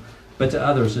him, but to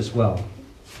others as well.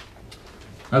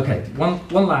 Okay,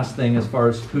 one last thing as far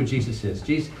as who Jesus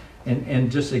is. And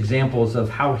just examples of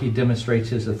how he demonstrates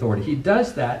his authority. He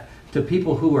does that to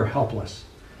people who are helpless.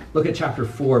 Look at chapter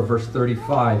 4, verse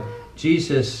 35.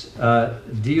 Jesus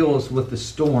deals with the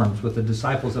storms, with the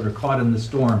disciples that are caught in the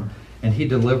storm, and he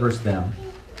delivers them.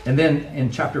 And then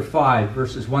in chapter 5,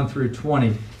 verses 1 through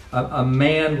 20, a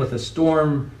man with a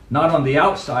storm, not on the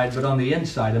outside, but on the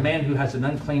inside, a man who has an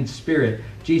unclean spirit,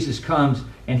 Jesus comes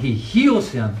and he heals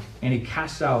him, and he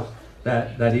casts out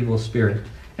that evil spirit.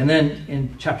 And then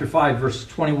in chapter 5, verse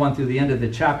 21 through the end of the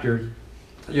chapter,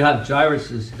 you have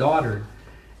Jairus' daughter,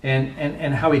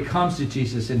 and how he comes to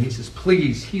Jesus and he says,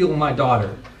 please heal my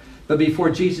daughter. But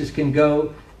before Jesus can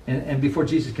go, and before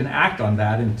Jesus can act on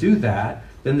that and do that,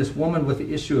 then this woman with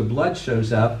the issue of blood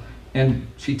shows up, and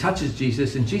she touches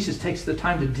Jesus, and Jesus takes the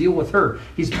time to deal with her.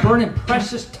 He's burning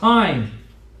precious time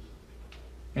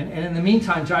And in the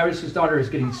meantime, Jairus' daughter is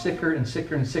getting sicker and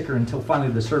sicker and sicker until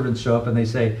finally the servants show up and they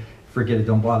say, forget it,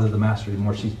 don't bother the master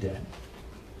anymore, she's dead.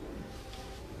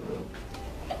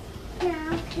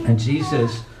 And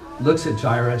Jesus looks at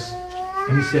Jairus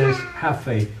and he says, have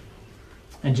faith.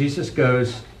 And Jesus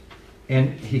goes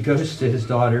and he goes to his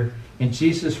daughter, and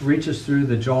Jesus reaches through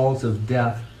the jaws of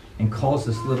death and calls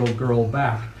this little girl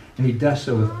back. And he does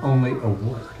so with only a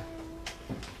word.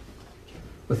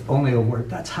 With only a word.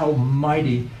 That's how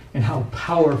mighty and how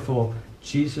powerful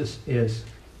Jesus is.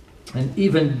 And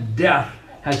even death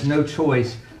has no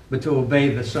choice but to obey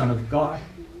the Son of God.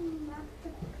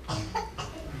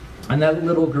 And that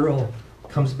little girl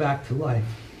comes back to life.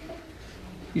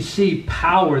 You see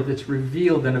power that's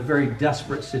revealed in a very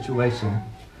desperate situation.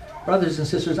 Brothers and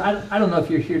sisters, I don't know if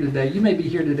you're here today. You may be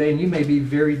here today and you may be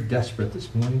very desperate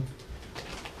this morning.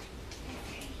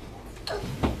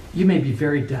 You may be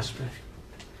very desperate.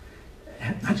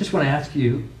 I just want to ask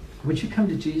you, would you come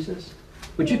to Jesus?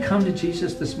 Would you come to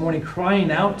Jesus this morning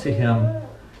crying out to him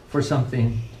for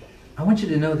something? I want you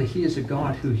to know that he is a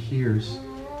God who hears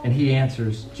and he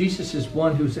answers. Jesus is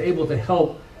one who's able to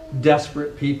help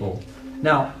desperate people.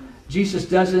 Now, Jesus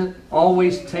doesn't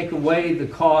always take away the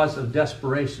cause of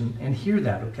desperation, and hear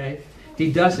that, okay?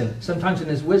 He doesn't. Sometimes in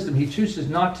his wisdom, he chooses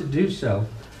not to do so.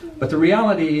 But the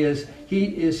reality is, he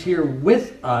is here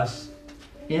with us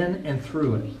in and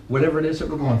through it. Whatever it is that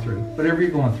we're going through, whatever you're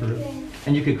going through.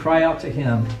 And you could cry out to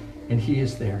him, and he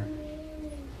is there.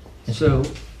 And so,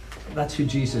 that's who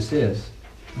Jesus is.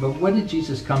 But what did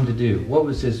Jesus come to do? What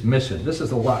was his mission? This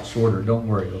is a lot shorter, don't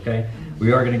worry, okay?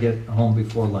 We are going to get home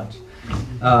before lunch.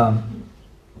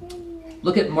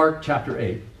 Look at Mark chapter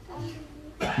 8.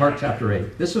 Mark chapter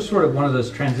 8. This is sort of one of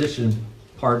those transition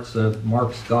parts of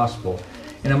Mark's gospel.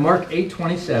 And in Mark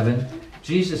 8:27,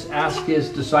 Jesus asked his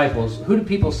disciples, who do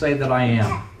people say that I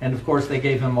am? And of course, they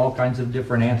gave him all kinds of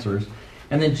different answers.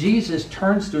 And then Jesus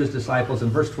turns to his disciples in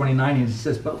verse 29 and he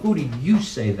says, but who do you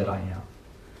say that I am?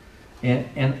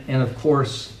 And of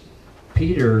course,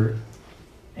 Peter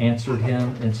answered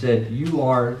him and said, you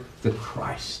are the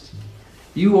Christ.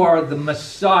 You are the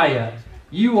Messiah.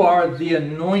 You are the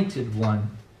anointed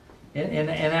one. And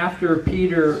after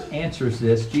Peter answers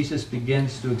this, Jesus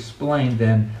begins to explain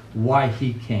then why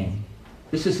he came.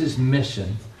 This is his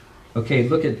mission. Okay,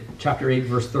 look at chapter 8,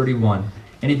 verse 31.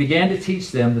 And he began to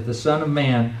teach them that the Son of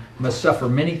Man must suffer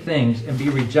many things and be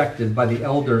rejected by the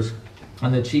elders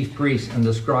and the chief priests and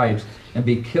the scribes and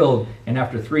be killed and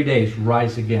after 3 days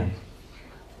rise again.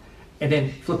 And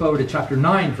then flip over to chapter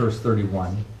 9, verse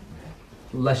 31.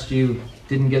 Lest you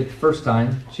didn't get it the first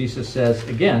time, Jesus says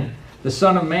again, the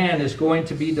Son of Man is going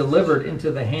to be delivered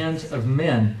into the hands of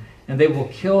men, and they will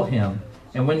kill him.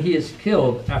 And when he is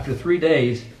killed, after 3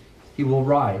 days, he will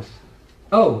rise.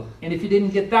 Oh, and if you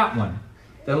didn't get that one,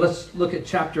 then let's look at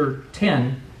chapter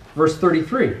 10, verse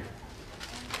 33.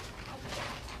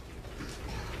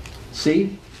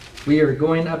 See, we are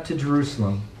going up to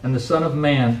Jerusalem, and the Son of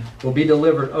Man will be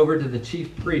delivered over to the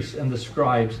chief priests and the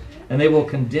scribes, and they will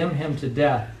condemn him to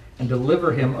death and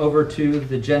deliver him over to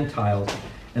the Gentiles.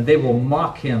 And they will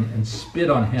mock him and spit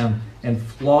on him and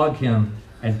flog him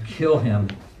and kill him.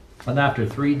 And after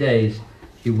 3 days,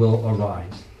 he will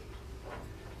arise.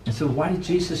 And so why did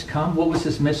Jesus come? What was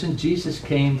his mission? Jesus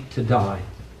came to die.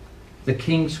 The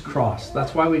King's Cross.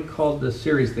 That's why we called the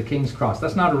series The King's Cross.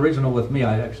 That's not original with me.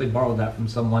 I actually borrowed that from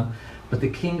someone. But the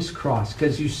King's Cross.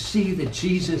 Because you see that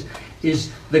Jesus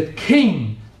is the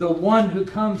King. The one who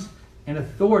comes in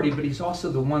authority. But he's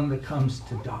also the one that comes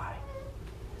to die.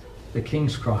 The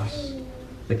King's Cross.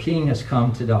 The King has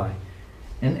come to die.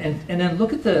 And then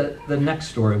look at the next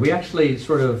story. We actually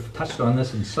sort of touched on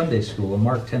this in Sunday school in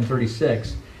Mark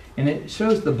 10:36. And it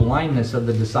shows the blindness of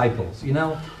the disciples. You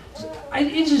know,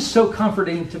 it's just so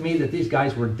comforting to me that these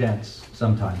guys were dense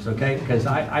sometimes, okay? Because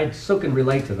I so can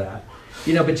relate to that.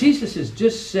 You know, but Jesus has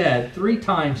just said 3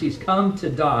 times he's come to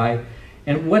die.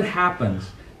 And what happens?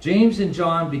 James and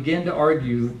John begin to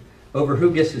argue over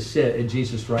who gets to sit at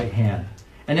Jesus' right hand.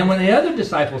 And then when the other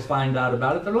disciples find out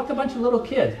about it, they're like a bunch of little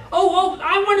kids. Oh,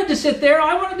 I wanted to sit there.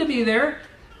 I wanted to be there.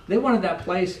 They wanted that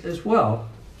place as well.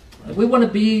 We want to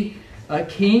be a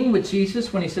king with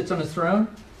Jesus when he sits on his throne.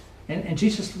 And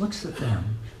Jesus looks at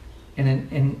them. And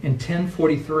in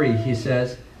 10:43, he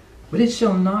says, but it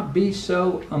shall not be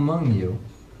so among you.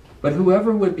 But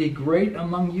whoever would be great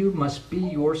among you must be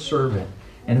your servant.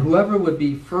 And whoever would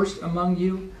be first among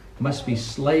you must be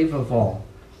slave of all.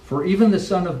 For even the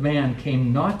Son of Man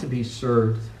came not to be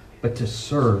served, but to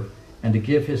serve, and to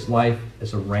give his life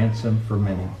as a ransom for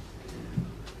many.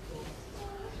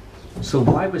 So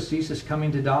why was Jesus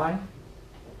coming to die?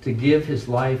 To give his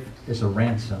life as a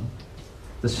ransom.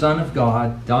 the Son of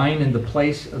God, dying in the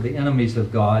place of the enemies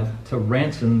of God to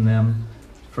ransom them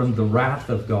from the wrath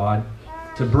of God,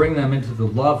 to bring them into the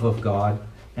love of God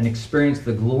and experience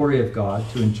the glory of God,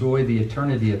 to enjoy the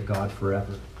eternity of God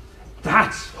forever.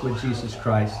 That's what Jesus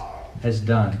Christ has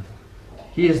done.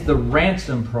 He is the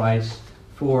ransom price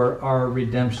for our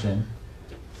redemption.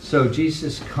 So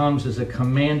Jesus comes as a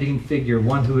commanding figure,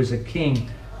 one who is a king,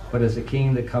 but as a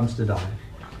king that comes to die.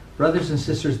 Brothers and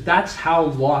sisters, that's how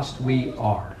lost we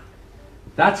are.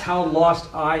 That's how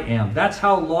lost I am. That's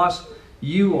how lost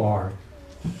you are.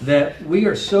 That we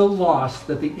are so lost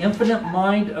that the infinite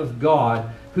mind of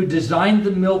God, who designed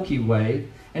the Milky Way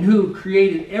and who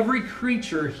created every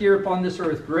creature here upon this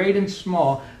earth, great and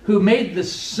small, who made the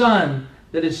sun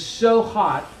that is so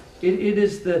hot, it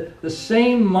is the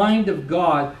same mind of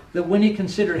God that when he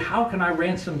considered, how can I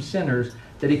ransom sinners,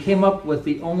 that he came up with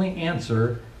the only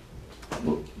answer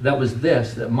that was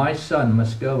this, that my son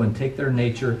must go and take their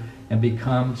nature and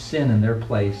become sin in their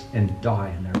place and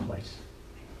die in their place.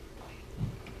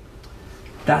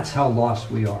 That's how lost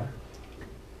we are.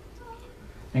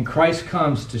 And Christ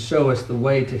comes to show us the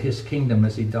way to his kingdom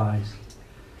as he dies.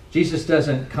 Jesus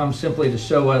doesn't come simply to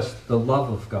show us the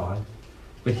love of God,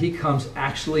 but he comes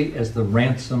actually as the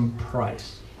ransom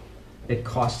price. It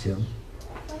cost him.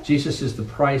 Jesus is the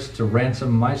price to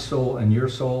ransom my soul and your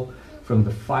soul from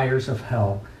the fires of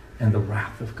hell and the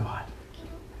wrath of God.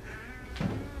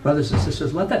 Brothers and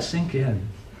sisters, let that sink in.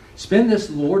 Spend this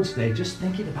Lord's Day just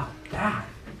thinking about that.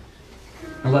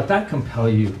 And let that compel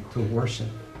you to worship.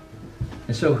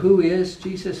 And so who is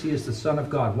Jesus? He is the Son of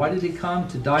God. Why did he come?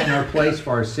 To die in our place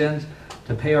for our sins,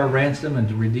 to pay our ransom, and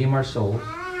to redeem our souls.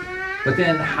 But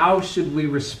then how should we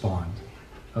respond?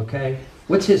 Okay?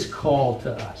 What's his call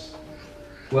to us?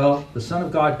 Well, the Son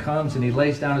of God comes and he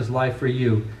lays down his life for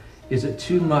you. Is it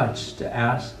too much to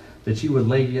ask that you would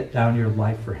lay down your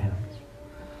life for him?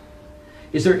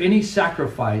 Is there any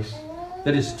sacrifice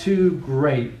that is too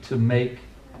great to make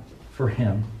for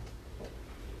him?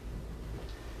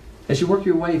 As you work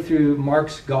your way through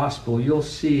Mark's gospel, you'll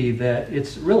see that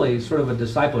it's really sort of a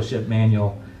discipleship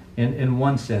manual in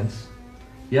one sense.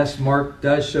 Yes, Mark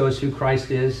does show us who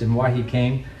Christ is and why he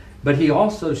came, but he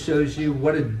also shows you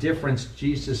what a difference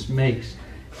Jesus makes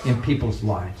in people's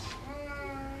lives.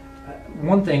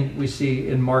 One thing we see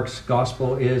in Mark's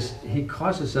gospel is he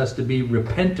causes us to be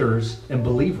repenters and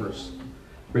believers.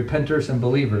 Repenters and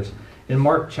believers. In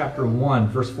Mark chapter 1,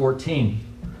 verse 14,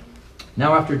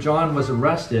 now after John was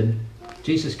arrested,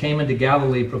 Jesus came into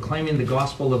Galilee proclaiming the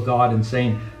gospel of God and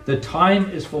saying, the time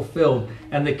is fulfilled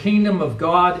and the kingdom of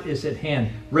God is at hand.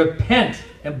 Repent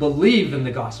and believe in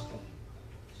the gospel.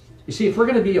 You see, if we're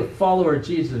going to be a follower of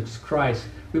Jesus Christ,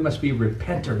 we must be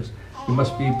repenters. We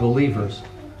must be believers.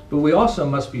 But we also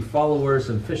must be followers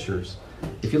and fishers.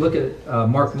 If you look at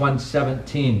Mark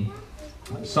 1:17,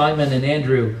 Simon and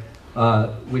Andrew,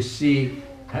 we see,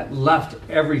 had left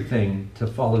everything to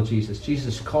follow Jesus.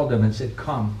 Jesus called them and said,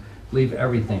 come, leave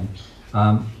everything.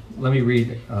 Let me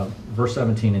read verse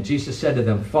 17. And Jesus said to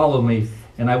them, follow me,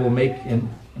 and I will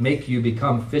make you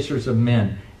become fishers of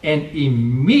men. And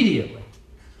immediately,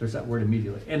 there's that word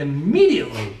immediately, and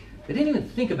immediately, they didn't even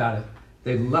think about it,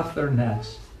 they left their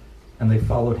nets and they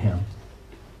followed him.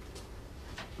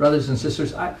 Brothers and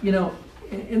sisters,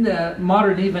 in the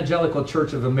modern evangelical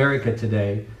church of America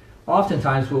today,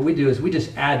 oftentimes what we do is we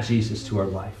just add Jesus to our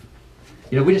life.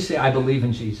 We just say, I believe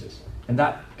in Jesus. And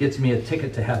that gets me a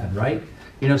ticket to heaven, right?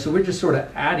 So we're just sort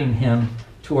of adding him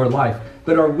to our life.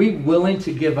 But are we willing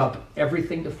to give up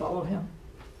everything to follow him?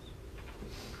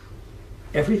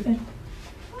 Everything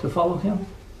to follow him?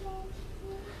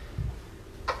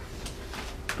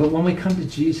 But when we come to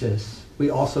Jesus, we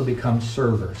also become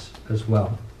servers as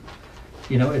well.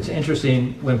 It's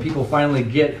interesting when people finally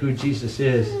get who Jesus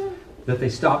is, that they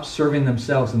stop serving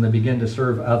themselves and they begin to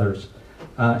serve others.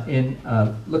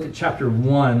 Look at chapter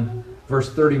 1,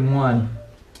 verse 31.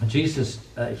 Jesus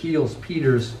heals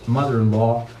Peter's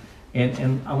mother-in-law,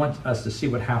 and I want us to see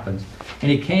what happens. And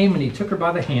he came and he took her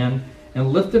by the hand and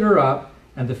lifted her up,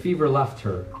 and the fever left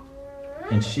her,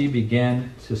 and she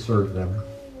began to serve them.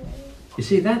 You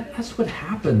see, that's what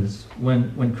happens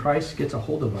when Christ gets a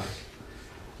hold of us.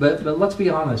 But let's be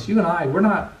honest, you and I, we're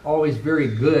not always very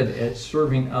good at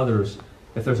serving others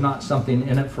if there's not something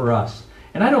in it for us.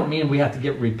 And I don't mean we have to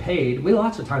get repaid. We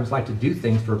lots of times like to do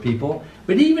things for people.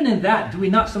 But even in that, do we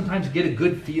not sometimes get a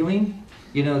good feeling?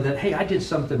 That, hey, I did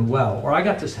something well, or I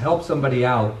got to help somebody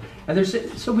out. And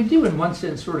so we do in one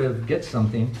sense sort of get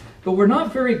something, but we're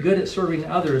not very good at serving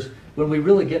others when we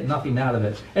really get nothing out of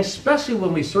it, especially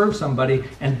when we serve somebody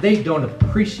and they don't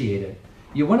appreciate it.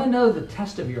 You want to know the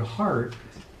test of your heart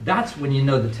That's when you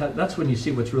know that's when you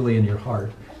see what's really in your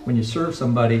heart. When you serve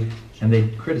somebody and they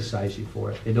criticize you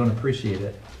for it, they don't appreciate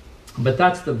it. But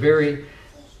that's the very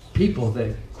people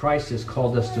that Christ has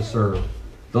called us to serve.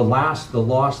 The last, the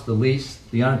lost, the least,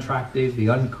 the unattractive, the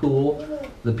uncool,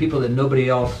 the people that nobody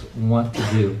else wants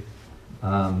to do.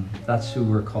 That's who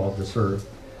we're called to serve.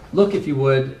 Look, if you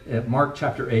would, at Mark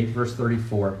chapter 8, verse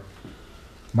 34.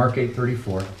 Mark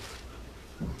 8:34.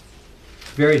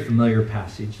 Very familiar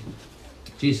passage.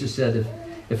 Jesus said,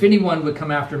 if anyone would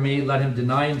come after me, let him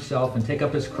deny himself and take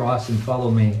up his cross and follow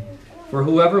me. For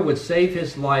whoever would save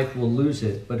his life will lose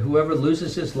it, but whoever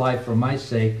loses his life for my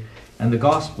sake and the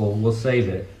gospel will save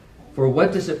it. For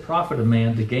what does it profit a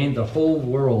man to gain the whole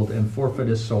world and forfeit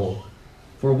his soul?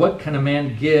 For what can a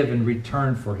man give in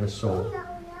return for his soul?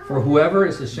 For whoever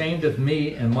is ashamed of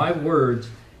me and my words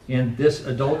in this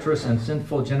adulterous and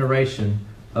sinful generation,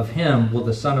 of him will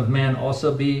the Son of Man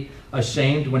also be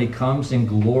ashamed when he comes in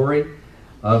glory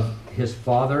of his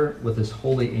Father with his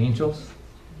holy angels?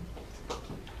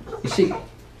 You see,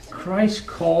 Christ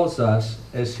calls us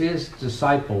as his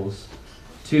disciples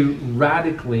to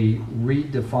radically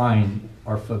redefine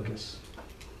our focus.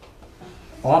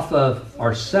 Off of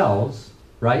ourselves,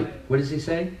 right? What does he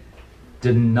say?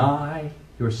 Deny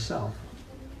yourself.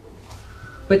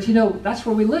 But you know, that's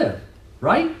where we live,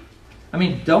 right? I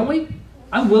mean, don't we?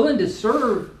 I'm willing to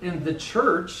serve in the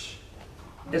church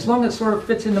as long as it sort of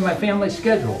fits into my family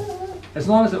schedule, as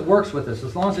long as it works with us,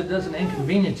 as long as it doesn't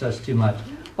inconvenience us too much.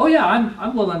 Oh yeah,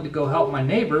 I'm willing to go help my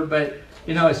neighbor, but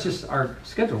you know, it's just our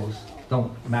schedules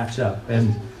don't match up.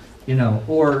 And you know,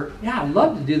 or yeah, I'd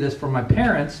love to do this for my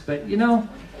parents, but you know,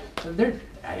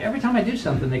 every time I do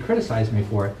something, they criticize me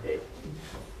for it.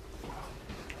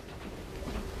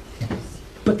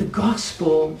 But the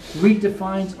gospel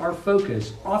redefines our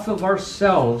focus off of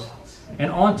ourselves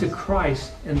and onto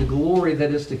Christ and the glory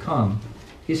that is to come.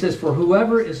 He says, for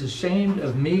whoever is ashamed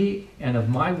of me and of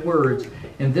my words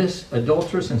in this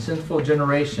adulterous and sinful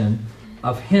generation,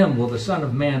 of him will the Son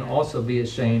of Man also be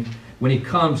ashamed when he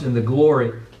comes in the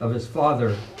glory of his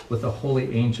Father with the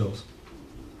holy angels.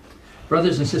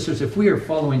 Brothers and sisters, if we are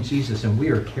following Jesus and we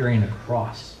are carrying a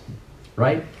cross,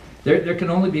 right? There can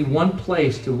only be one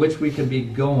place to which we can be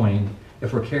going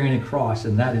if we're carrying a cross,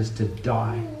 and that is to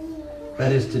die.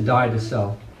 That is to die to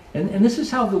self. And this is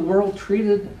how the world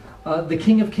treated the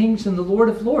King of Kings and the Lord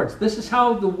of Lords. This is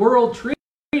how the world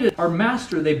treated our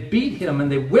master. They beat him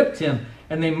and they whipped him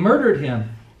and they murdered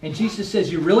him. And Jesus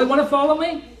says, you really want to follow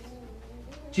me?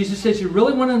 Jesus says, you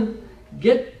really want to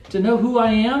get to know who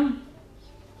I am?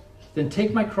 Then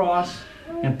take my cross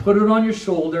and put it on your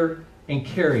shoulder and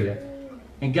carry it.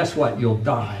 And guess what? You'll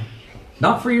die.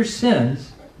 Not for your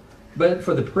sins, but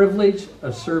for the privilege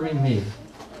of serving me.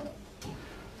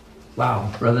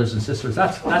 Wow, brothers and sisters,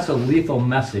 that's a lethal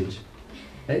message.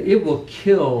 It will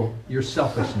kill your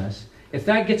selfishness. If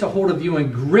that gets a hold of you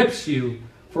and grips you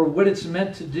for what it's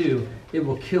meant to do, it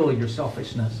will kill your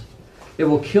selfishness. It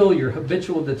will kill your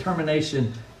habitual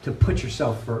determination to put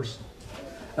yourself first.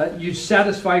 You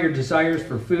satisfy your desires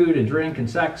for food and drink and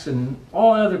sex and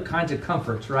all other kinds of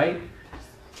comforts, right?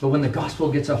 But when the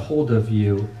gospel gets a hold of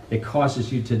you, it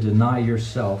causes you to deny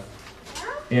yourself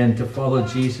and to follow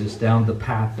Jesus down the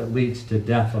path that leads to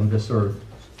death on this earth,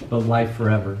 but life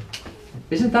forever.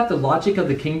 Isn't that the logic of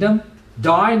the kingdom?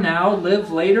 Die now,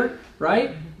 live later,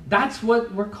 right? That's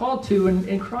what we're called to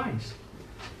in Christ.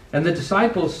 And the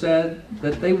disciples said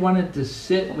that they wanted to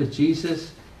sit with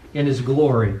Jesus in his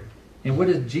glory. And what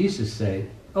did Jesus say?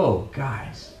 Oh,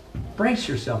 guys, brace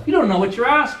yourself. You don't know what you're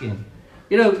asking.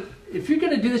 You know, if you're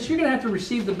going to do this, you're going to have to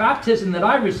receive the baptism that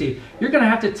I received. You're going to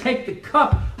have to take the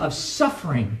cup of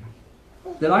suffering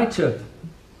that I took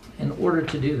in order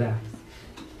to do that.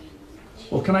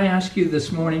 Well, can I ask you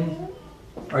this morning,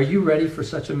 are you ready for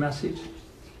such a message?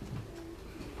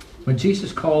 When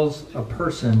Jesus calls a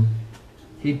person,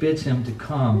 he bids him to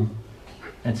come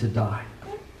and to die.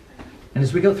 And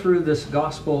as we go through this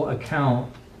gospel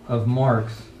account of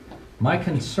Mark's, my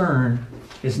concern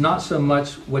is not so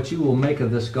much what you will make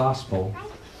of this gospel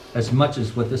as much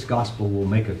as what this gospel will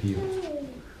make of you,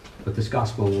 what this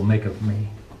gospel will make of me.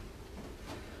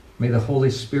 May the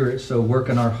Holy Spirit so work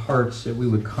in our hearts that we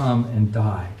would come and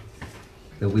die,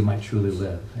 that we might truly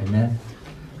live. Amen?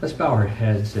 Let's bow our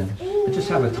heads and just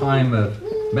have a time of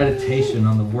meditation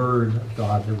on the Word of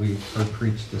God that we heard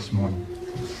preached this morning.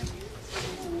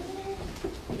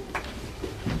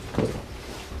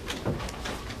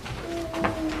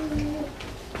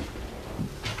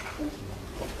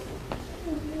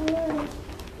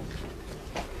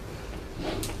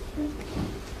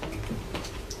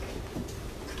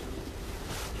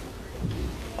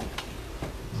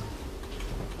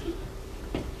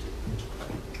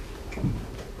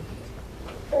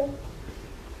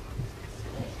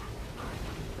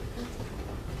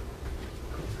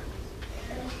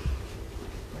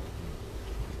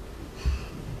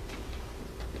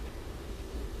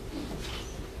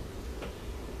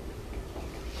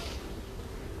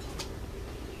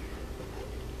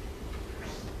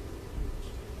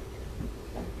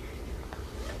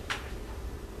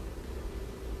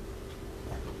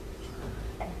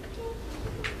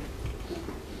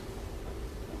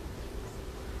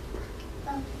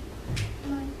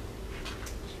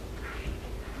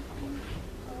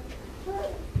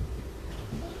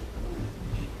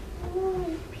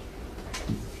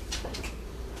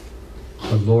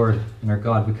 Lord and our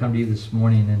God, we come to you this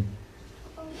morning, and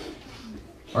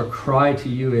our cry to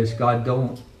you is, God,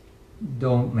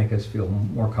 don't make us feel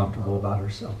more comfortable about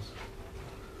ourselves.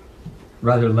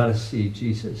 Rather, let us see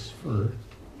Jesus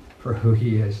for who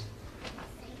he is.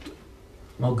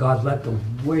 Oh God, let the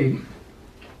weight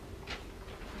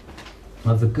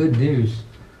of the good news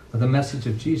of the message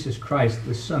of Jesus Christ,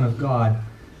 the Son of God,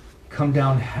 come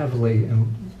down heavily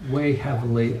and weigh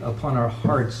heavily upon our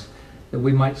hearts, that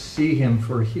we might see him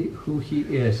for who he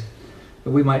is,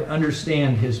 that we might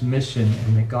understand his mission,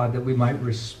 and that, God, that we might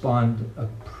respond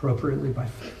appropriately by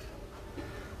faith.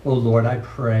 Oh Lord, I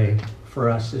pray for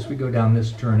us as we go down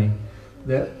this journey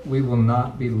that we will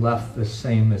not be left the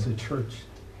same as a church.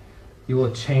 You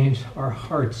will change our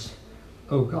hearts,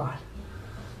 oh God.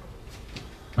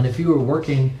 And if you are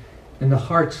working in the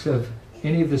hearts of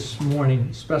any this morning,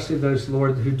 especially those,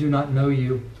 Lord, who do not know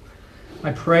you,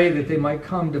 I pray that they might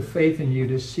come to faith in you,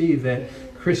 to see that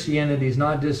Christianity is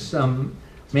not just some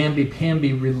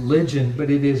mamby-pamby religion, but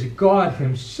it is God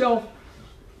himself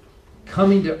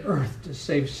coming to earth to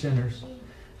save sinners.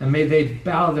 And may they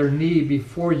bow their knee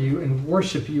before you and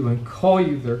worship you and call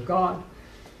you their God.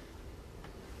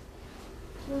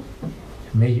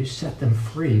 May you set them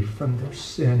free from their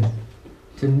sin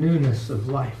to newness of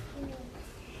life.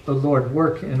 Oh Lord,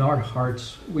 work in our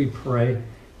hearts, we pray.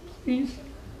 Please.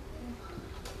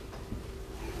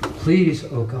 Please,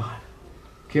 oh God,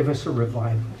 give us a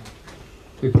revival.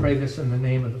 We pray this in the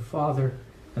name of the Father,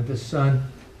 and the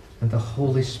Son, and the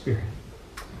Holy Spirit.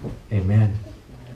 Amen.